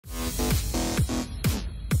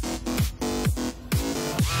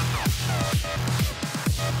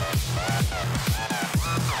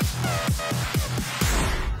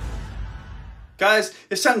Guys,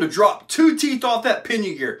 it's time to drop 2 teeth off that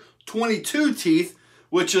pinion gear. 22 teeth,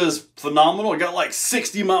 which is phenomenal. I got like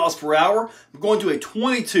 60 miles per hour. I'm going to a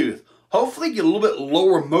 20 tooth. Hopefully get a little bit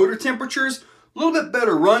lower motor temperatures, a little bit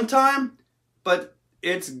better run time, but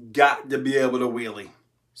it's got to be able to wheelie.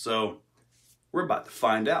 So we're about to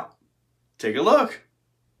find out. Take a look.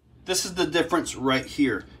 This is the difference right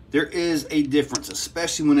here. There is a difference,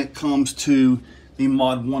 especially when it comes to the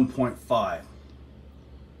Mod 1.5.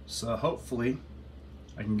 So hopefully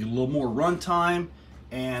I can get a little more run time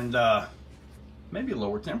and maybe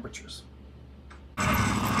lower temperatures.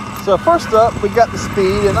 So first up, we got the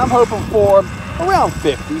speed, and I'm hoping for around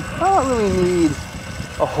 50. I don't really need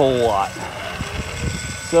a whole lot.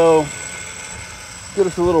 So get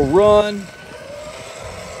us a little run.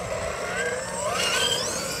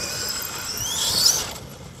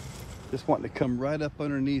 Just wanting to come right up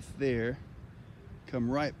underneath there,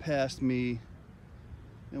 come right past me,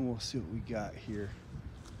 and we'll see what we got here.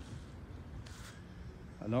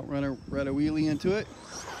 I don't run a wheelie into it.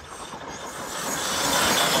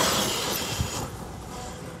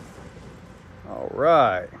 All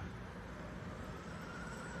right.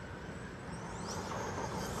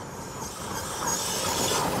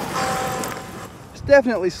 It's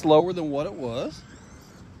definitely slower than what it was,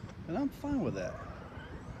 and I'm fine with that.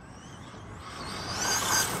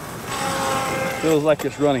 Feels like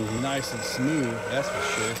it's running nice and smooth, that's for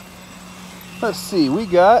sure. Let's see, we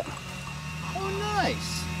got, oh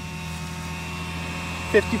nice,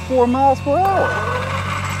 54 miles per hour.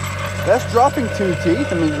 That's dropping 2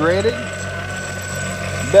 teeth. I mean, granted,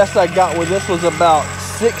 best I got with this was about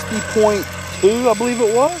 60.2, I believe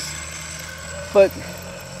it was. But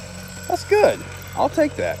that's good. I'll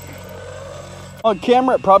take that. On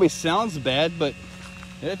camera, it probably sounds bad, but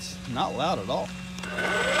it's not loud at all.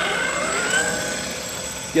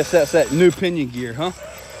 Guess that's that new pinion gear, huh?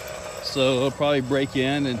 So it'll probably break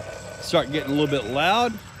in and start getting a little bit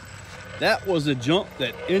loud. That was a jump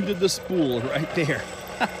that ended the spool right there.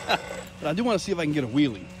 But I do want to see if I can get a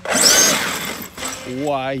wheelie.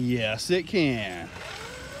 Why, yes, it can.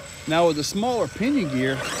 Now with the smaller pinion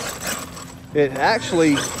gear, it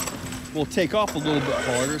actually will take off a little bit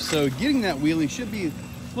harder. So getting that wheelie should be a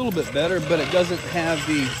little bit better, but it doesn't have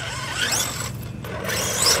the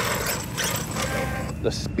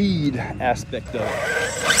speed aspect of it.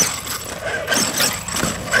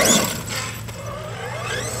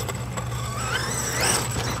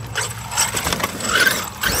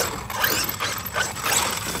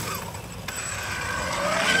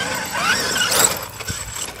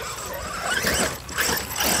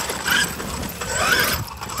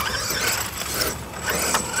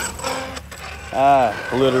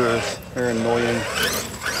 Litterers, they're annoying.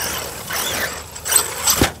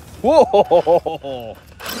 Whoa!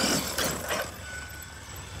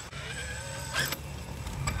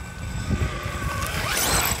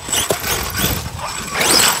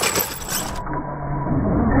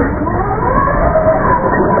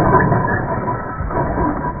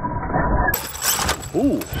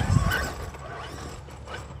 Ooh.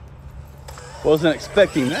 Wasn't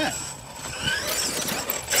expecting that.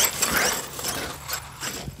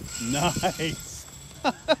 Nice.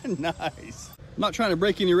 Nice. I'm not trying to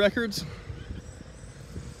break any records,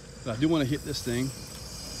 but I do want to hit this thing.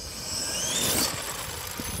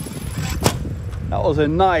 That was a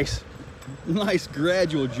nice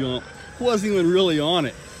gradual jump. Wasn't even really on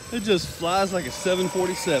it. It just flies like a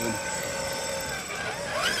 747.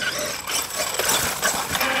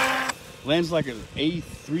 Lands like an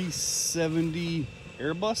A370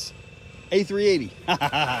 Airbus. A380.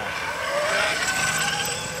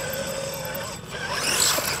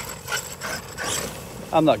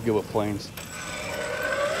 I'm not good with planes.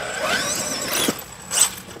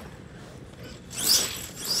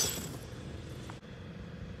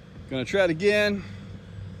 Gonna try it again.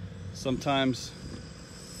 Sometimes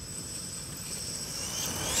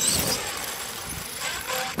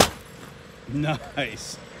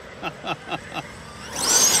nice.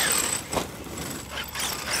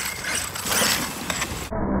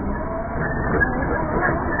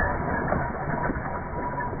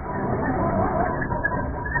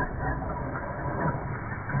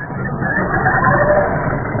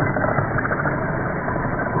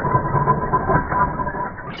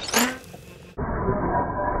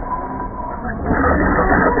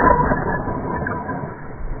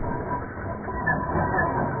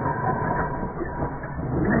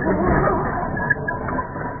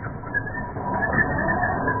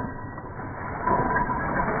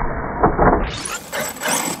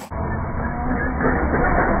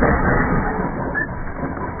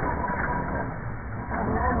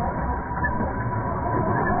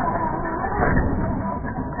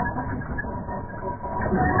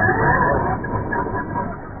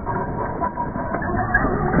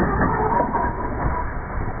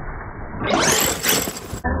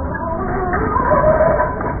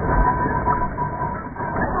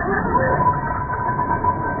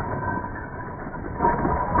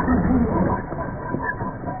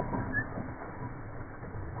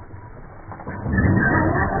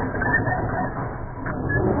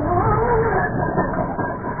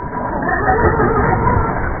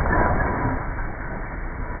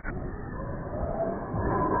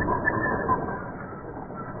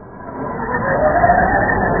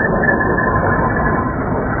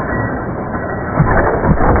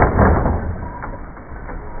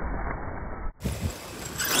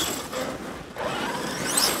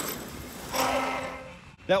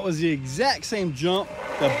 That was the exact same jump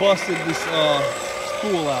that busted this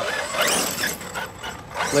spool out.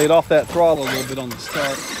 Laid off that throttle a little bit on the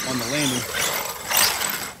start, on the landing.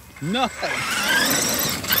 Nice.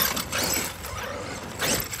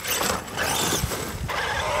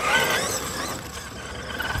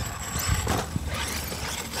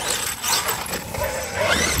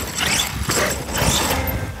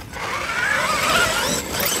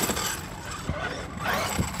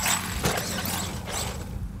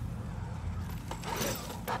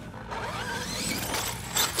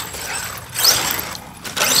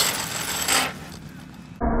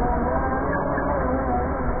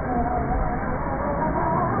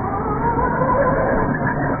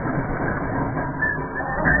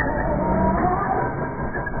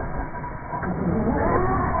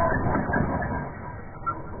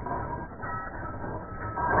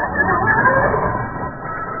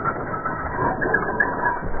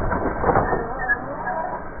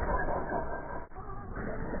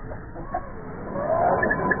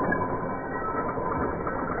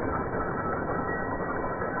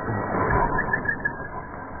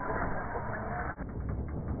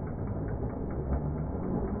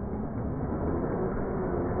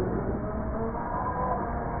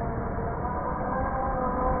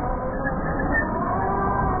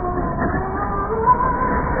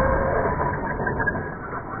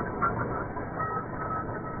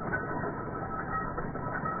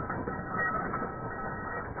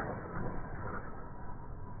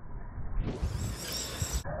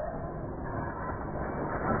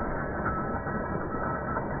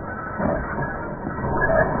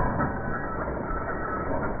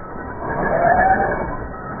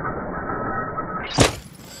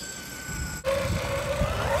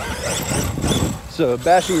 So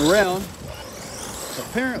bashing around,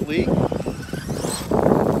 apparently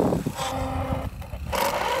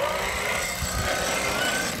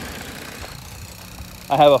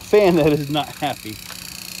I have a fan that is not happy.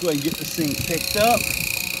 Go ahead and get this thing picked up.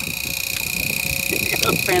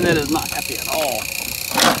 A fan that is not happy at all.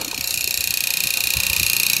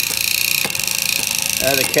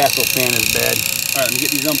 The Castle fan is bad. All right, let me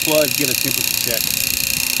get these unplugged, get a temperature check.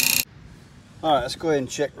 All right, let's go ahead and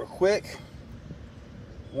check real quick.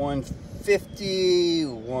 150,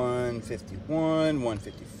 151,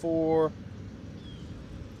 154.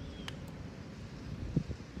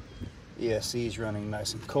 ESC is running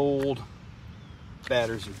nice and cold.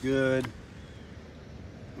 Batteries are good.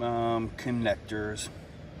 Connectors.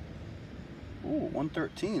 Ooh,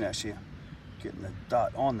 113 actually. Getting the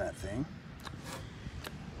dot on that thing.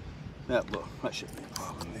 That shouldn't be a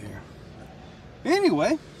problem there.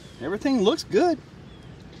 Anyway, everything looks good.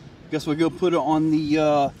 Guess we'll go put it on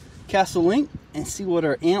the Castle Link and see what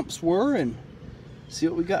our amps were and see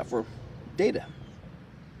what we got for data.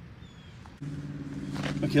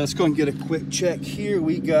 Okay, let's go and get a quick check here.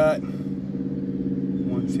 We got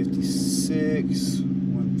 156,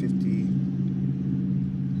 150.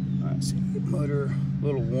 Let's see, motor, a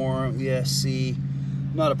little warm, ESC,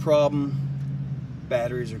 not a problem.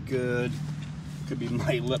 Batteries are good. Could be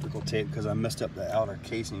my electrical tape because I messed up the outer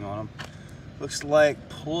casing on them. Looks like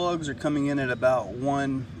plugs are coming in at about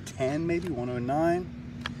 110, maybe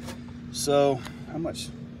 109. So how much?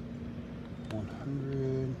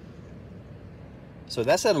 100. So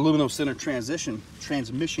that's that aluminum center transmission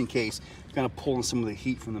case, kind of pulling some of the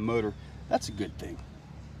heat from the motor. That's a good thing.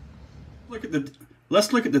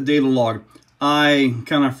 Let's look at the data log. I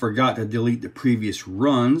kind of forgot to delete the previous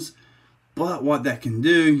runs, but what that can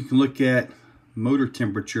do, you can look at motor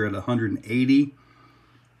temperature at 180.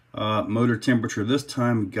 Motor temperature this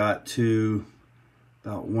time got to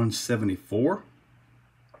about 174.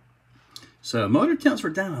 So motor temps were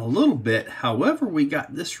down a little bit. However, we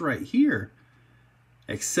got this right here.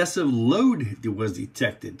 Excessive load was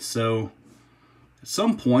detected. So at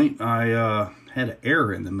some point I had an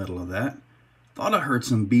error in the middle of that. Thought I heard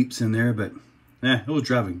some beeps in there, but it was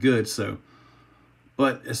driving good. So,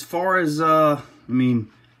 But as far as, I mean,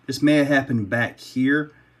 this may have happened back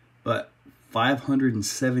here, but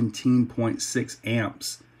 517.6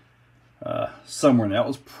 amps somewhere. And that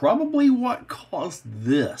was probably what caused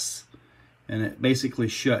this. And it basically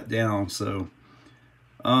shut down. So,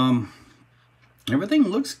 everything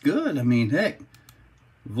looks good. I mean, heck,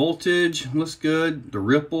 voltage looks good. The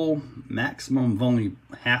ripple, maximum of only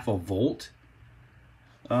 0.5 volt.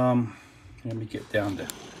 Let me get down to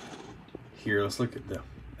here. Let's look at the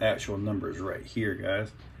actual numbers right here,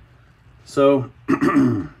 guys. So,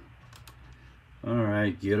 all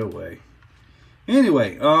right, get away.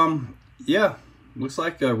 Anyway, yeah, looks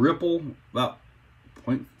like a ripple about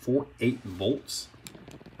 0.48 volts.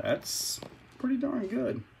 That's pretty darn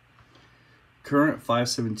good. Current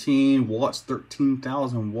 517 watts,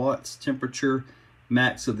 13,000 watts. Temperature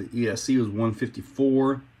max of the ESC was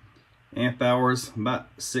 154. Amp hours, about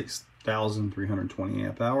 6,320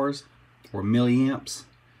 amp hours, or milliamps.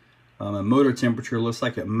 Motor temperature looks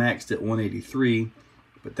like it maxed at 183,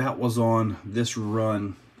 but that was on this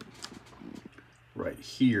run right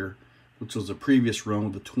here, which was a previous run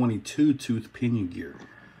with the 22 tooth pinion gear.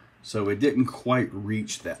 So it didn't quite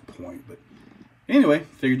reach that point, but anyway,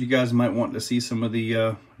 figured you guys might want to see some of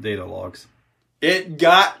the data logs. It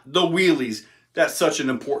got the wheelies. That's such an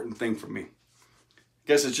important thing for me.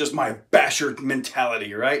 Guess it's just my basher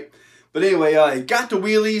mentality, right? But anyway, it got the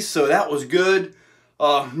wheelies, so that was good.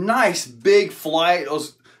 Nice big flight. It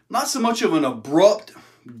was not so much of an abrupt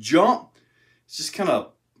jump. It's just kind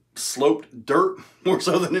of sloped dirt more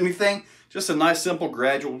so than anything. Just a nice, simple,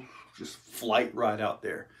 gradual, just flight right out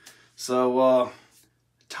there. So,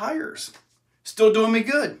 tires, still doing me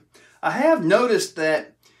good. I have noticed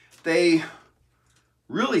that they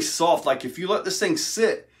really soft. Like if you let this thing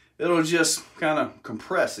sit, it'll just kind of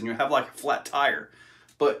compress and you'll have like a flat tire.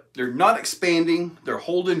 But they're not expanding. They're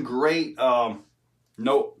holding great.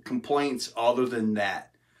 No complaints other than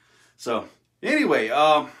that. So anyway,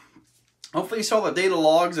 hopefully you saw the data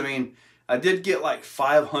logs. I mean, I did get like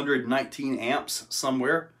 519 amps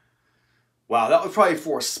somewhere. Wow, that was probably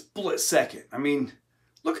for a split second. I mean,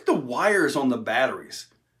 look at the wires on the batteries.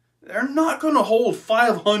 They're not going to hold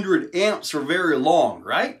 500 amps for very long,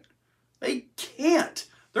 right? They can't.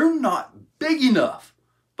 They're not big enough.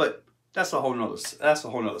 But that's a whole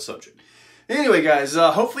nother subject. Anyway, guys,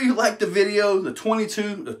 hopefully you liked the video. The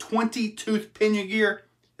 20 tooth pinion gear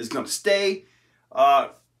is going to stay.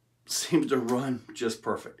 Seems to run just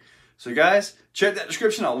perfect. So guys, check that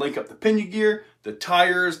description. I'll link up the pinion gear, the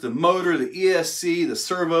tires, the motor, the ESC, the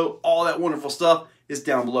servo, all that wonderful stuff is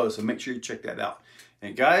down below. So make sure you check that out.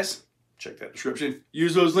 And guys, check that description.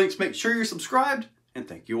 Use those links. Make sure you're subscribed. And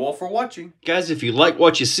thank you all for watching. Guys, if you like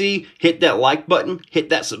what you see, hit that like button, hit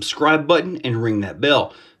that subscribe button, and ring that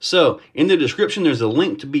bell. So, in the description, there's a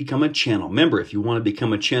link to become a channel member. If you want to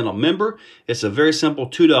become a channel member, it's a very simple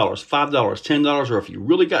 $2, $5, $10, or if you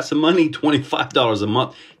really got some money, $25 a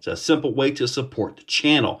month. It's a simple way to support the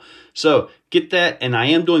channel. So, get that, and I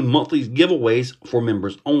am doing monthly giveaways for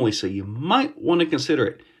members only, so you might want to consider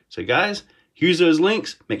it. So, guys, use those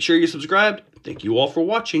links. Make sure you're subscribed. Thank you all for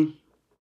watching.